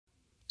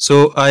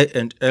So hi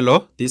and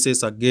hello, this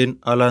is again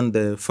Alan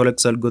the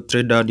Forex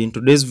Algo-Trader, and in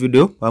today's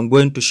video I'm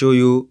going to show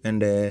you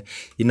and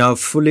in a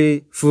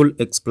full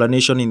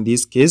explanation, in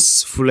this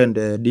case full and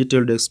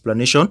detailed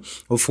explanation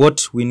of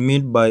what we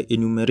mean by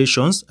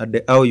enumerations and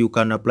how you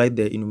can apply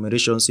the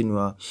enumerations in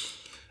your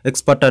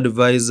expert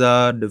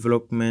advisor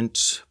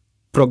development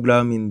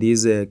program, in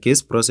this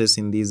case process,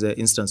 in this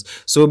instance.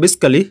 So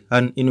basically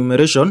an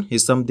enumeration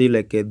is something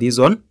like this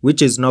one,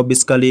 which is now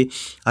basically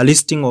a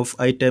listing of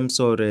items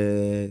or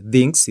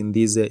things in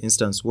this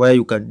instance, where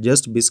you can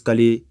just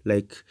basically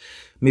like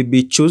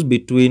maybe choose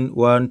between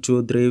 1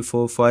 2 3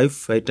 4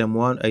 5 item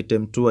 1,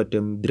 item 2,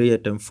 item 3,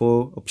 item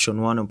 4, option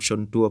 1,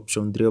 option 2,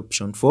 option 3,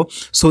 option 4.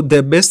 So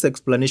the best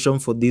explanation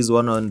for this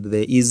one, and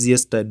the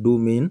easiest, I do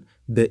mean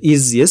the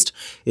easiest,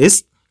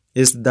 is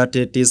that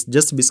it is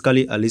just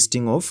basically a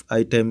listing of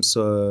items,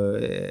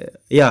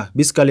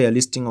 basically a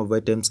listing of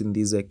items in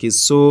this case.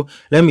 So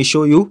let me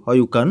show you how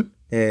you can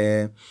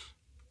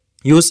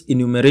use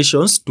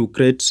enumerations to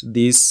create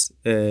this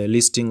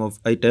listing of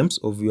items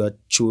of your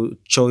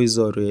choice,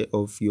 or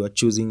of your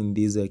choosing in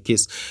this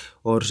case,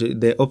 or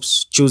the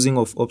choosing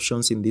of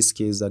options in this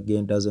case,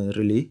 again doesn't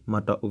really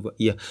matter over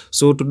here.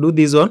 So to do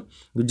this one,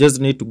 you just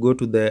need to go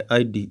to the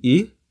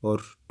IDE, or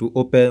to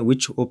open,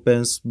 which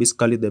opens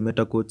basically the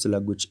MetaQuotes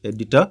language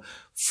editor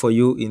for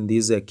you in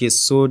this case.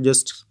 So I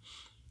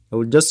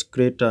will just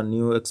create a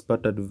new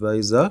expert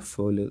advisor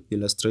for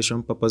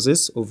illustration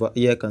purposes. Over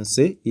here I can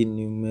say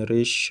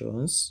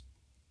enumerations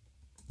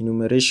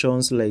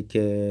like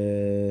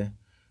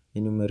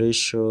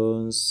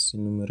enumerations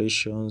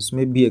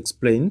maybe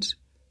explained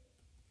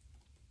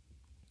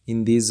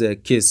in this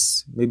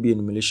case, maybe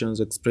enumerations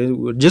explained.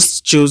 We'll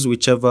just choose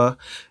whichever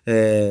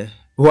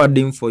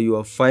wording for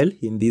your file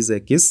in this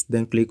case,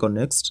 then click on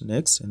next,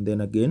 and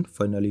then again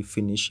finally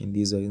finish in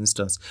this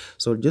instance.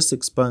 So just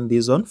expand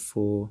this one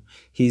for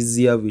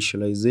easier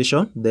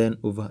visualization. Then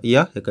over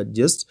here I can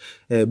just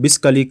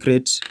basically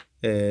create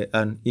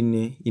an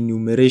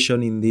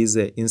enumeration in this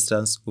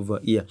instance over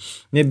here.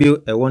 Maybe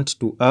I want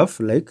to have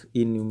like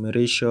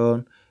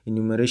enumeration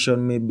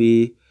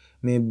maybe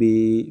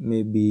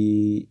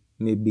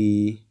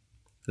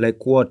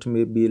like what,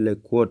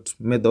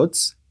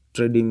 methods,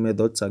 trading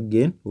methods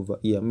again over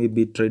here,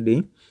 maybe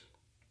trading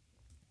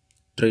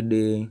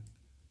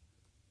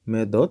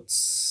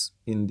methods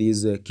in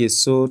this case.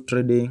 So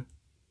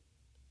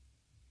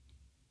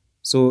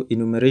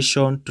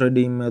enumeration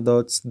trading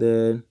methods,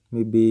 then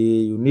maybe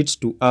you need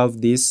to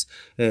have these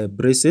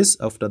braces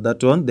after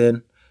that one,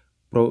 then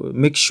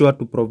make sure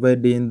to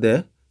provide in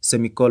the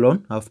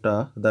semicolon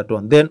after that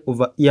one. Then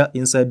over here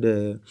inside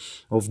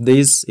of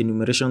this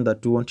enumeration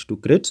that you want to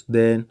create,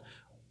 then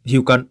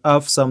you can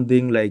have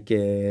something like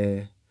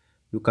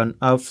what you can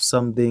have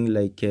something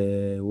like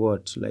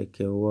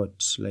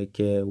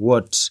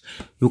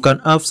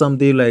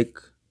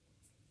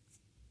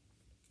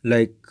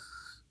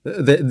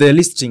the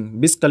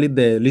listing, basically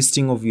the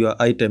listing of your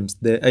items,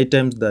 the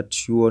items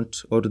that you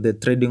want, or the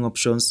trading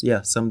options,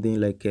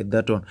 something like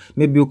that one.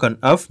 Maybe you can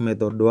have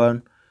method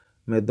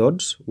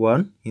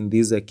one in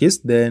this case,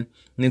 then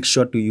make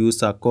sure to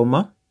use a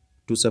comma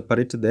to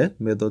separate the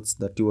methods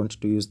that you want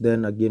to use.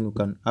 Then again you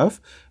can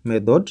have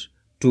method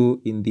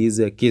 2 in this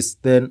case,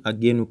 then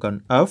again you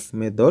can have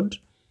method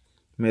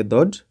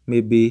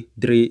maybe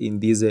 3 in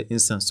this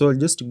instance. So I'll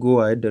just go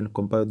ahead and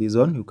compile this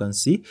one. You can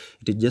see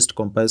it just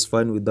compiles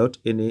fine without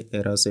any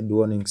errors and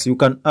warnings. You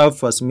can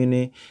have as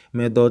many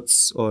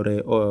methods or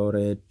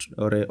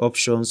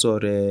options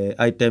or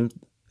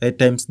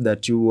items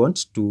that you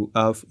want to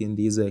have in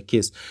this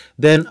case.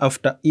 Then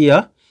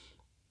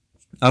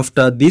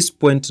after this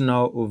point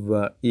now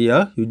over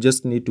here, you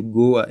just need to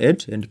go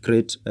ahead and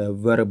create a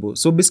variable.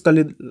 So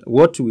basically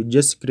what we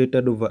just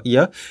created over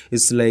here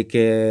is like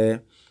a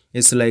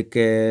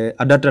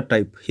data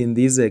type in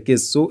this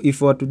case. So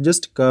if we were to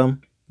just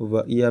come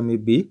over here,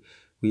 maybe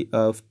we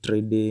have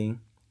trading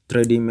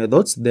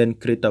methods, then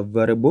create a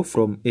variable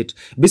from it.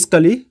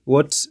 Basically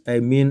what I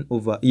mean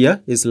over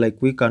here is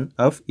like we can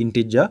have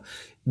integer.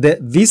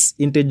 This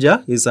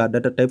integer is a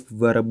data type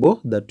variable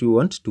that we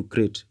want to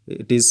create.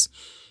 It is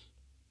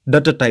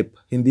data type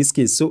in this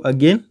case. So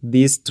again,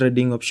 these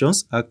trading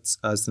options acts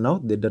as now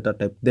the data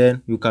type.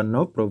 Then you can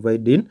now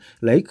provide in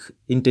like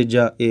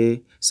integer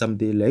a,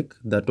 something like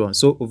that one.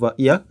 So over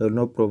here I will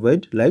now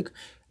provide like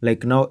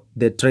now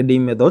the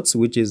trading methods,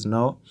 which is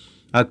now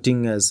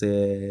acting as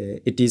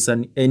it is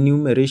an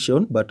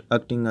enumeration but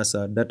acting as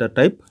a data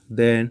type.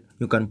 Then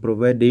you can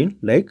provide in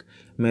like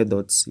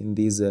methods in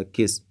this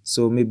case.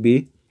 So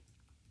maybe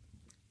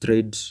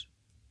trade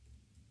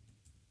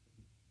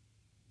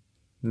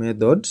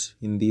method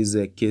in this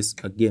case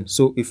again.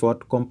 So if I were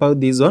to compile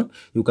this one,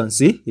 you can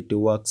see it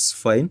works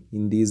fine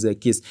in this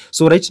case.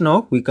 So right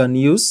now we can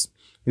choose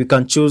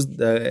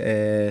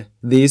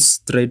these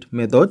trade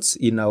methods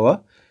in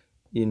our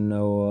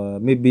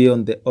maybe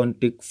on the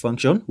onTick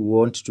function. We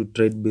want to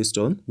trade based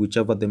on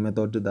whichever the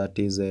method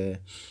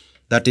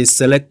that is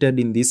selected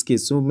in this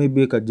case. So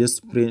maybe I can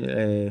just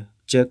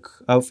check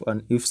have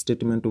an if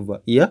statement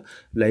over here,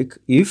 like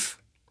if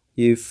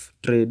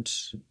trade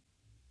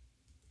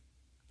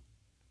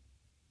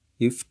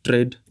if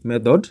trade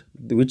method,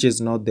 which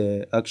is not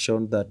the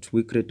action that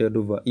we created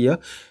over here.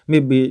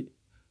 Maybe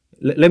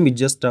let me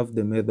just have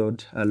the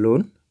method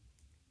alone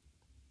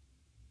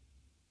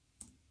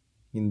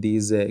in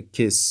this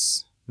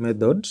case.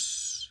 Method,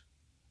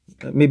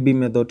 maybe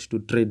method to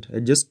trade.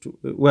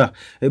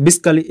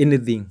 Basically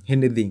anything.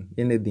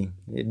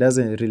 It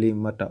doesn't really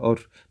matter. Or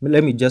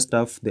let me just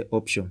have the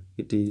option.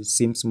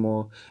 Seems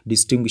more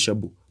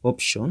distinguishable.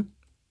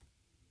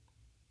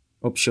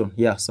 Option,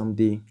 yeah,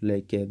 something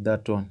like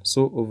that one.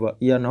 So over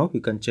here now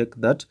we can check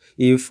that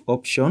if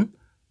option,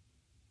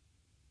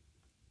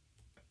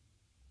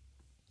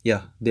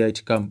 yeah, there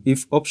it come.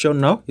 If option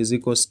now is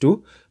equals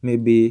to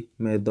maybe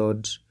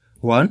method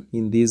 1,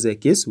 in this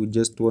case we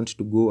just want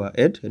to go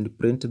ahead and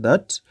print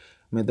that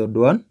method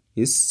 1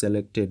 is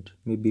selected.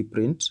 Maybe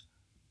print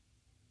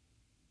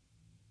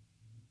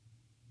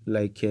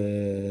like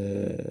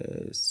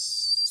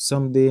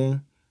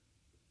something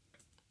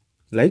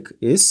like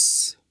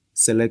is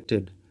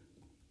selected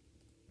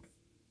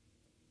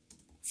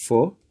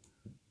for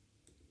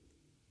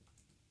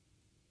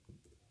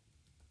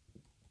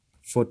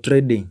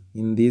trading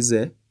in this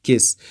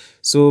case.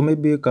 So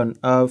maybe you can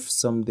have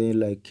something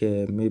like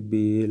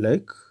maybe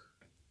like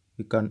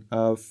you can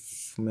have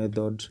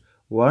method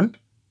 1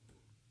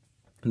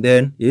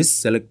 then is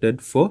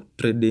selected for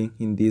trading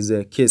in this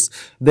case.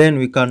 Then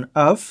we can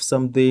have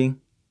something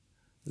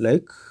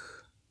like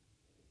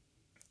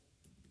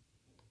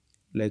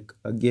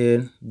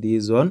again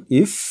this one,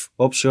 if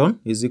option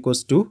is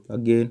equals to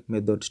again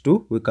method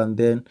 2, we can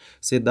then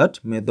say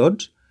that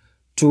method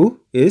 2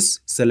 is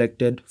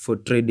selected for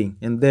trading.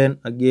 And then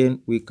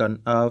again we can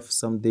have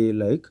something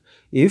like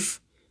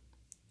if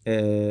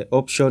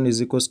option is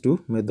equals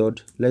to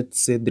method, let's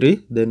say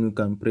 3, then we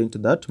can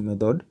print that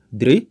method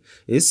 3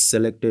 is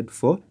selected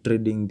for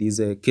trading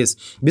this case.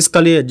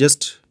 Basically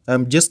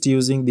I'm just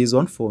using this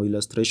one for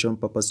illustration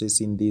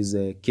purposes in this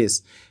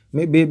case.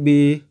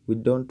 Maybe we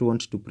don't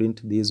want to print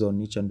this on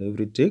each and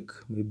every tick.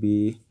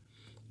 Maybe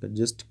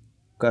just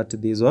cut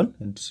this one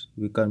and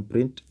we can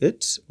print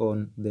it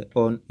on the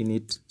on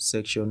init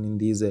section in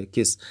this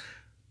case.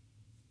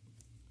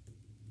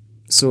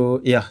 So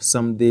yeah,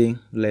 something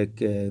like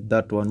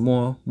that one,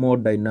 more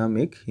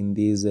dynamic in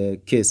this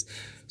case.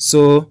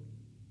 So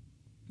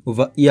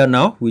over here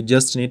now we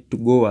just need to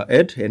go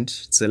ahead and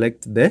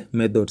select the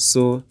method.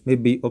 So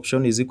maybe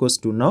option is equals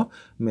to now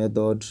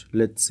method,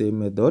 let's say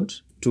method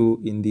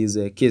 2 in this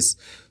case.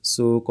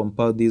 So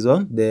compile this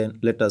one, then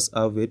let us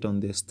have it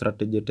on the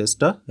strategy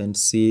tester and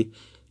see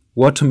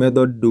what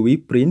method do we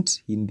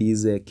print in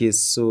this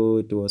case. So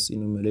it was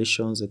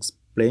enumerations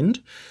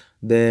explained.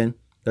 Then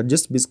I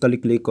just basically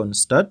click on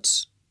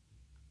start.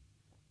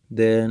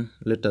 Then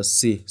let us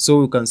see.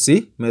 So we can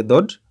see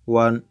method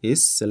 1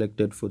 is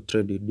selected for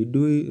trading. Did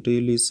we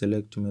really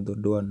select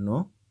method 1?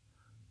 No.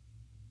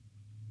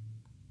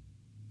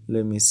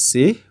 Let me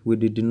see. We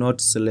did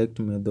not select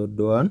method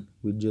 1.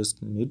 We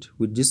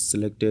just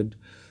selected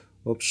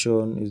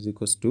option is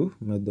equals to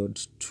method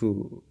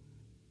 2.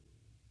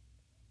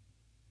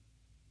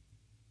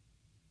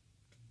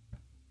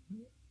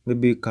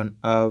 Maybe you can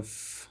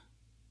have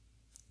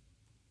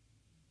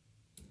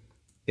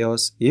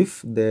else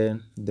if,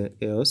 then the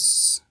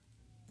else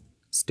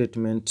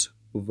statement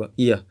over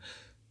here.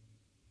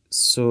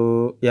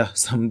 So yeah,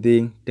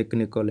 something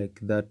technical like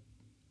that.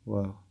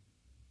 Wow.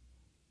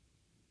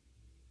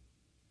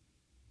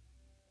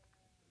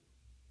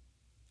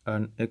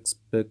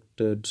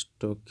 Unexpected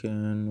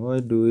token. Why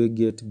do we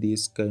get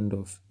this kind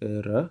of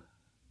error?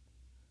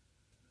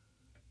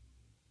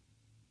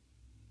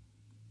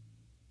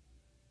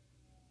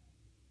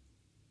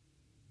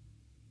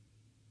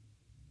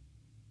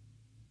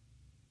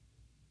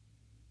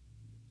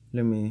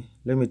 Let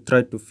me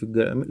try to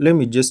figure. Let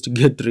me just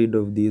get rid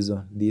of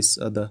this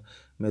other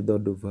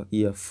method over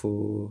here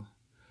for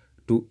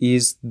to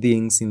ease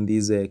things in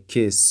this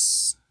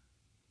case.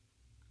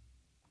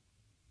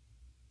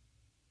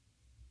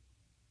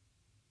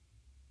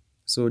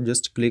 So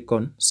just click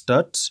on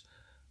start,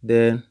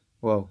 then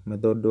wow,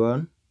 method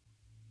 1.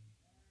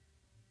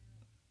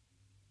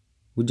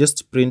 We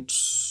just print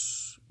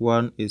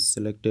 1 is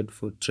selected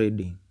for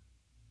trading.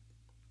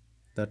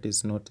 That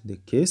is not the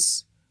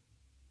case.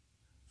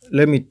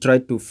 Let me try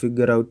to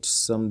figure out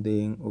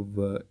something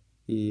over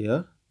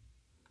here.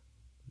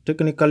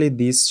 Technically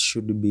this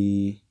should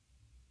be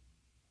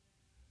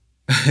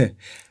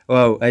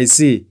wow, I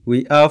see.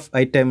 We have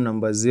item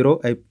number 0,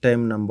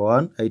 item number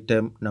 1,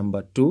 item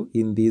number 2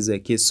 in this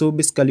case. So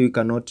basically we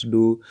cannot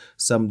do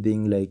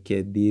something like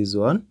this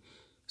one.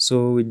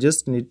 So we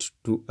just need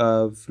to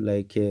have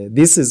like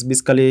this is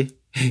basically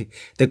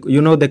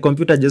the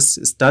computer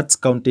just starts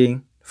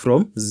counting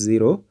from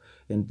 0,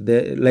 and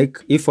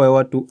like if I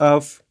were to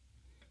have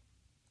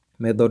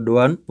method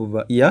 1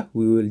 over here,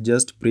 we will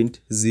just print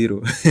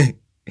 0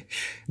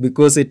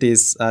 because it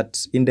is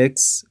at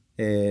index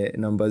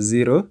number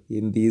 0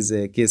 in this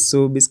case.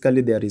 So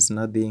basically there is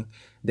nothing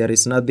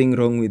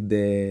wrong with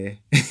the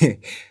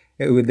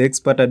with the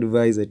expert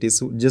advice. It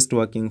is just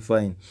working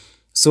fine.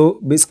 So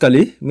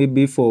basically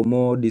maybe for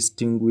more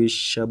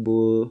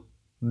distinguishable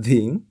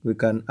thing, we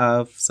can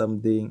have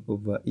something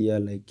over here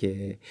like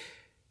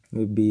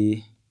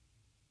maybe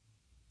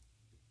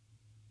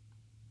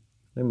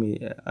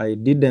I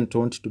didn't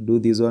want to do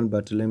this one,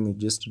 but let me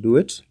just do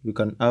it. We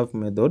can have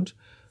method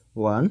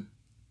 1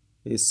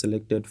 is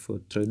selected for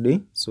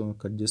trading, so I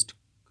can just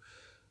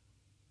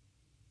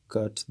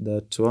cut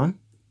that one.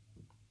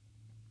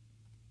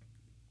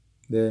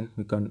 Then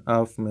we can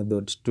have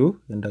method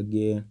 2, and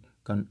again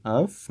can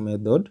have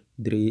method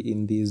 3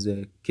 in this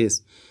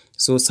case.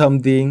 So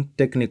something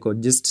technical,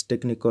 just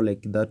technical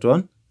like that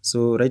one.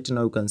 So right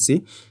now you can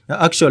see,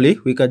 actually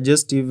we can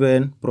just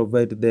even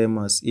provide them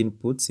as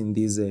inputs in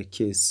this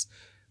case.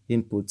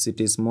 Inputs,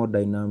 it is more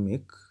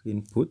dynamic.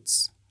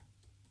 Inputs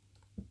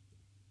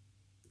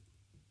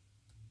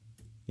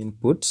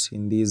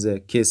in this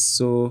case.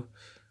 So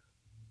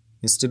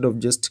instead of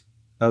just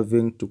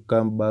having to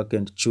come back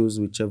and choose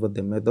whichever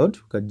the method,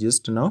 you can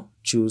just now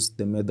choose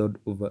the method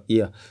over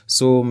here.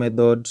 So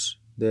method,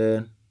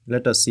 then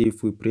let us see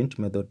if we print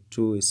method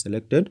 2 is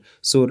selected.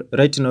 So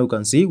right now you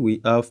can see we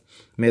have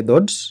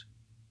method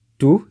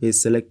 2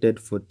 is selected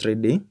for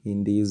trading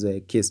in this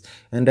case.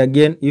 And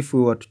again, if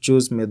we were to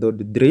choose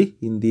method 3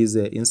 in this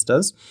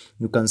instance,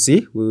 you can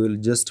see we will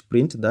just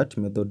print that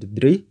method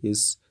 3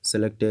 is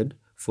selected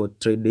for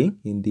trading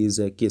in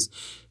this case.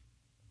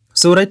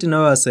 So right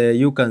now, as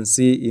you can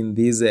see in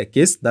this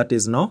case, that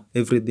is now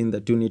everything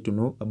that you need to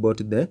know about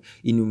the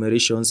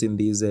enumerations in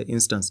this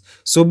instance.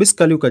 So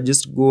basically, you can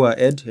just go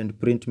ahead and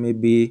print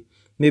maybe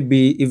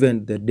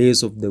even the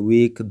days of the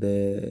week,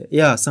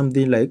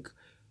 something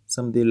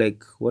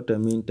like what I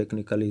mean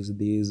technically is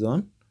this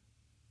one.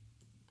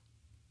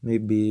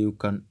 Maybe you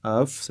can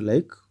have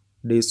like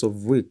days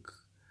of week,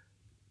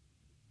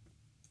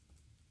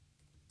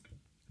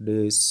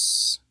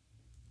 days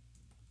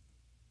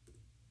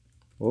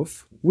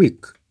of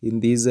week in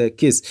this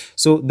case.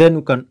 So then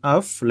you can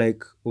have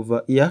like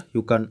over here,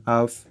 you can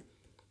have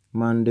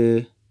Monday,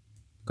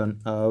 you can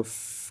have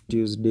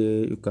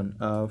Tuesday, you can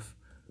have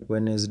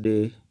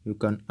Wednesday, you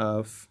can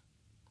have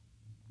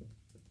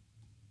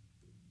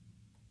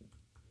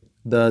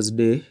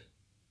Thursday,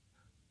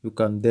 you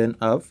can then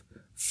have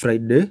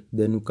Friday,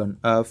 then you can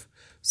have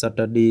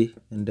Saturday,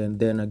 and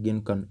then again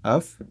you can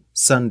have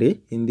Sunday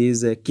in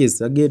this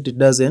case. Again, it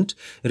doesn't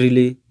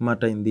really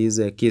matter in this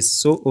case.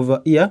 So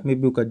over here,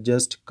 maybe you can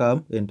just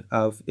come and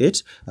have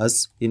it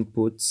as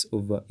inputs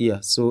over here.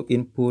 So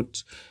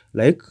input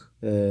like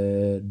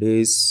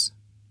days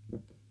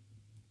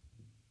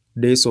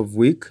of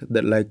week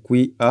that like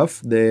we have,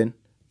 then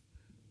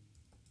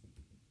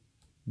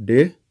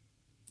day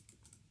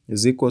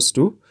is equals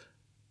to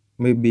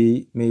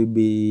maybe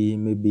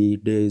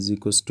day is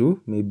equals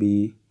to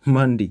maybe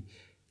Monday,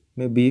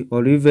 maybe,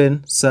 or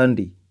even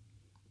Sunday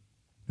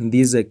in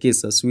this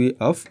case, as we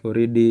have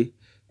already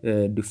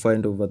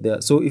defined over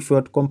there. So if you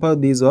were to compare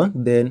this one,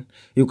 then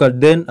you can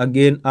then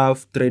again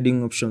have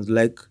trading options,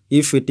 like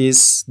if it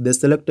is the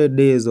selected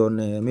day is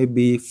on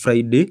maybe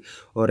Friday,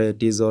 or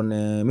it is on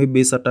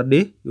maybe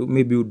Saturday,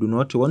 maybe you do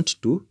not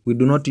want to, we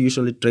do not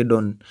usually trade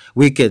on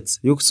weekends,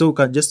 so you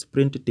can just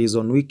print it is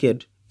on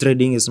weekend.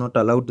 Trading is not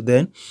allowed,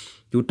 then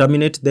you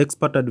terminate the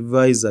expert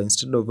advisor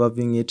instead of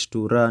having it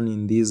to run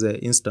in this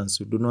instance.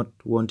 You do not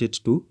want it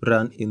to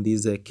run in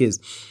this case.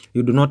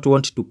 You do not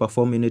want to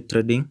perform any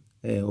trading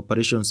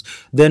operations.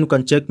 Then you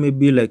can check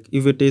maybe like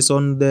if it is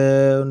on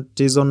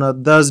a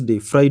Thursday,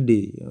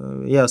 Friday,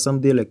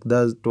 something like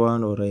that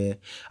one, or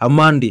a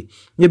Monday.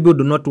 Maybe you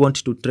do not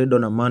want to trade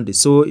on a Monday.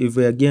 So if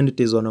again it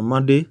is on a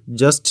Monday,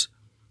 just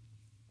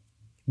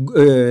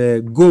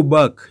go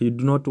back. You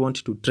do not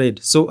want to trade.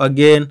 So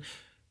again,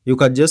 you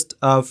can just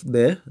have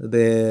the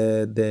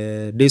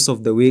days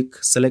of the week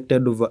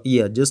selected over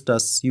here, just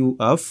as you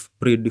have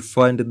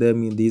predefined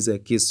them in this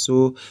case.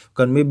 So you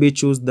can maybe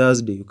choose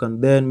Thursday. You can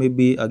then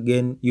maybe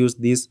again use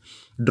this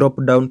drop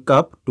down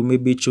cap to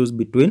maybe choose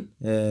between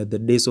the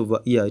days over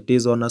here. It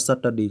is on a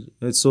Saturday,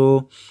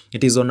 so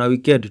it is on a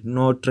weekend.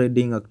 No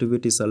trading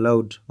activities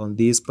allowed on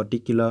this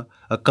particular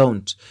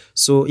account.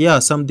 So yeah,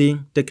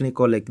 something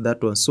technical like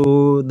that one.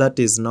 So that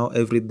is now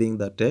everything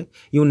that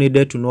you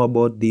needed to know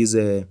about these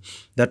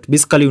that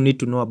basically you need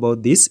to know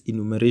about these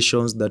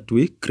enumerations that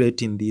we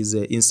create in this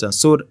instance.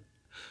 So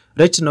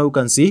right now you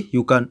can see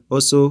you can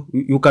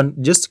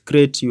just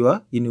create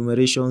your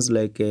enumerations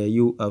like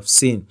you have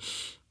seen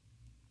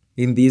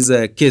in this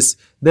case.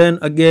 Then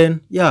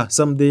again,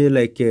 something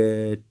like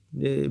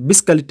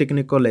basically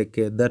technical like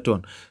that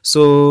one.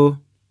 So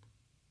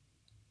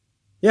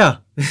I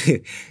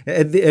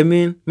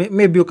mean,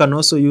 maybe you can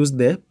also use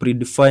the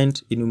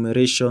predefined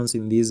enumerations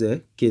in this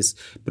case.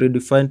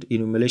 Predefined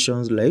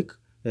enumerations like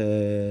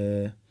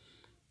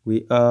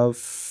we have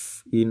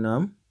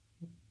enum,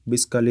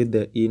 basically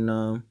the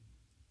enum,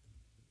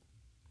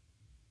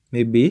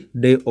 maybe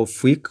day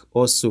of week,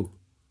 also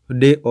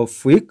day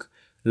of week,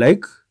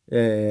 like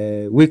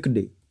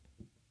weekday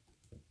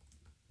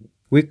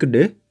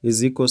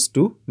is equals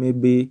to,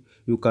 maybe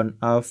you can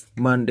have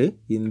Monday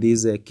in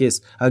this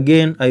case.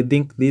 Again, I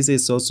think this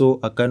is also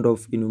a kind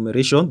of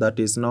enumeration that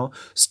is now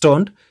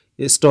stored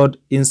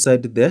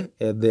inside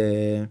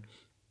the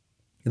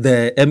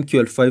the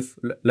MQL5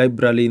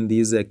 library in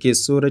this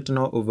case. So right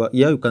now over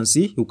here you can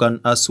see you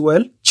can as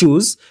well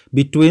choose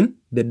between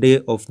the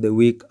day of the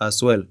week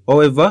as well.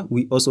 However,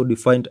 we also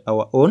defined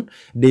our own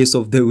days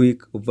of the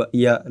week over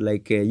here,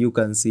 like you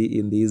can see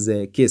in this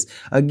case.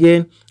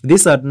 Again,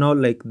 these are not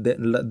like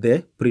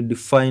the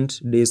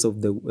predefined days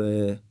of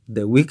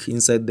the week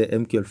inside the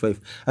MQL5.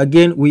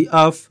 Again, we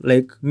have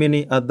like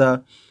many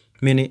other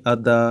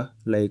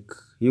like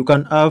you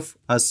can have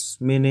as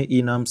many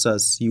enums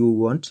as you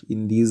want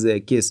in this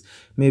case.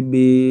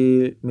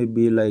 Maybe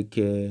like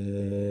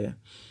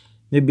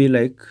maybe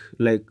like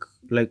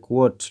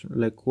what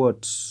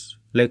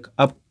like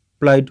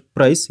applied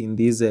price in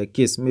this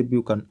case. Maybe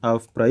you can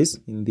have price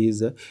in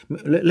this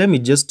let me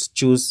just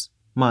choose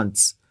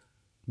months.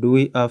 Do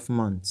we have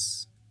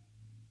months?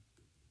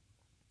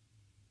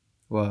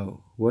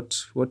 Wow,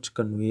 what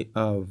can we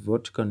have?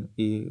 What can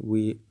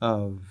we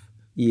have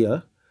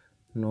here?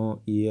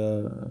 No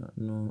year,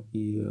 no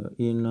year.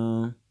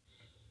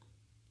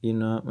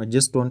 I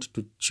just want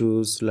to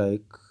choose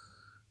like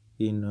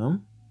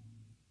in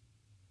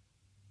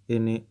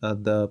any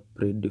other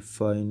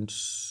predefined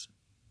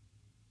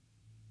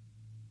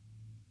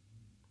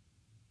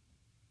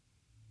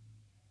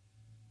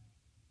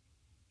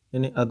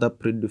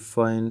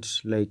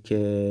like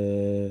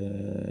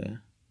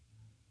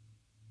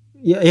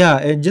yeah,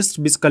 it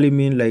just basically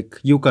mean like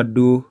you can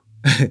do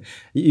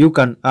you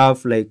can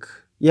have like,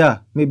 yeah,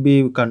 maybe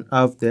you can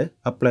have the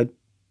applied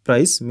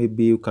price,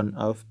 maybe you can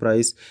have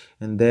price,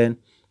 and then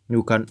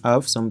you can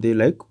have something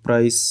like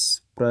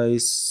price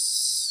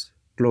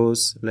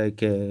close,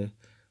 like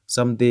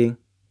something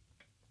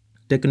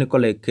technical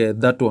like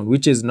that one,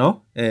 which is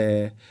now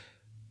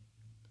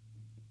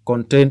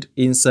contained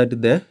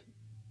inside the.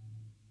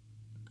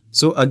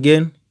 So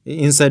again,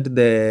 inside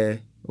the,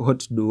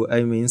 what do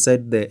I mean,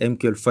 inside the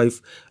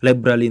MQL5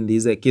 library in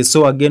this case.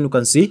 So again, you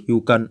can see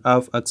you can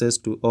have access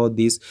to all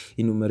these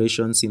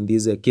enumerations in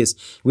this case,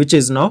 which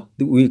is now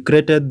we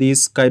created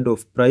this kind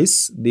of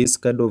price,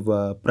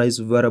 price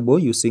variable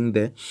using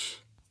the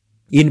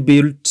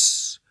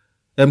inbuilt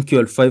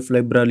MQL5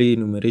 library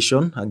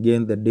enumeration,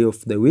 again the day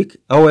of the week.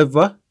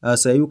 However,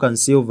 as you can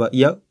see over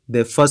here,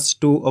 the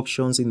first two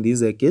options in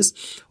this case,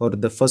 or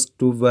the first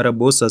two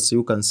variables, as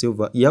you can see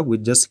over here, we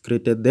just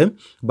created them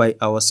by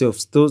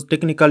ourselves. So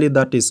technically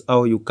that is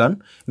how you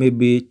can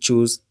maybe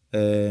choose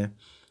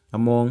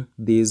among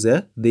these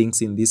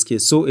things in this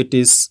case. So it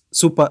is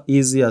super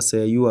easy, as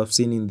you have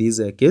seen in this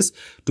case,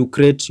 to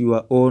create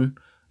your own,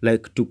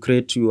 like to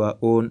create your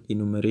own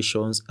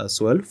enumerations as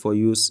well for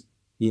use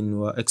in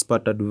your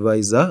expert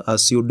advisor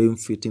as you deem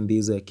fit in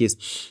this case.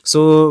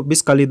 So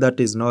basically that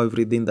is now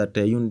everything that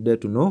you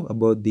needed to know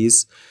about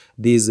these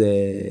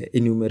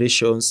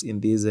enumerations in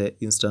this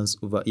instance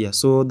over here.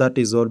 So that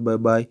is all. Bye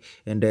bye,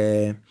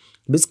 and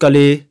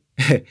basically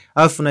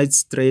have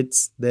nice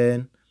trades,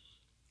 then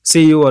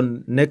see you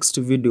on next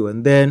video.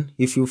 And then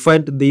if you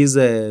find these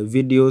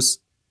videos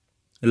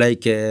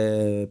like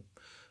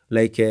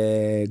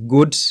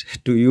good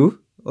to you,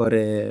 or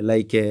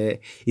like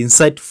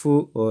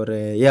insightful, or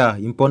yeah,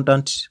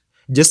 important,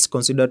 just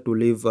consider to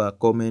leave a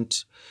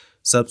comment,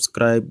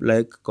 subscribe,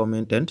 like,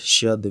 comment, and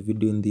share the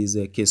video in this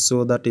case.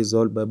 So that is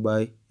all. Bye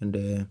bye,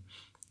 and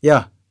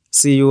yeah,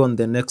 see you on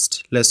the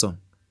next lesson.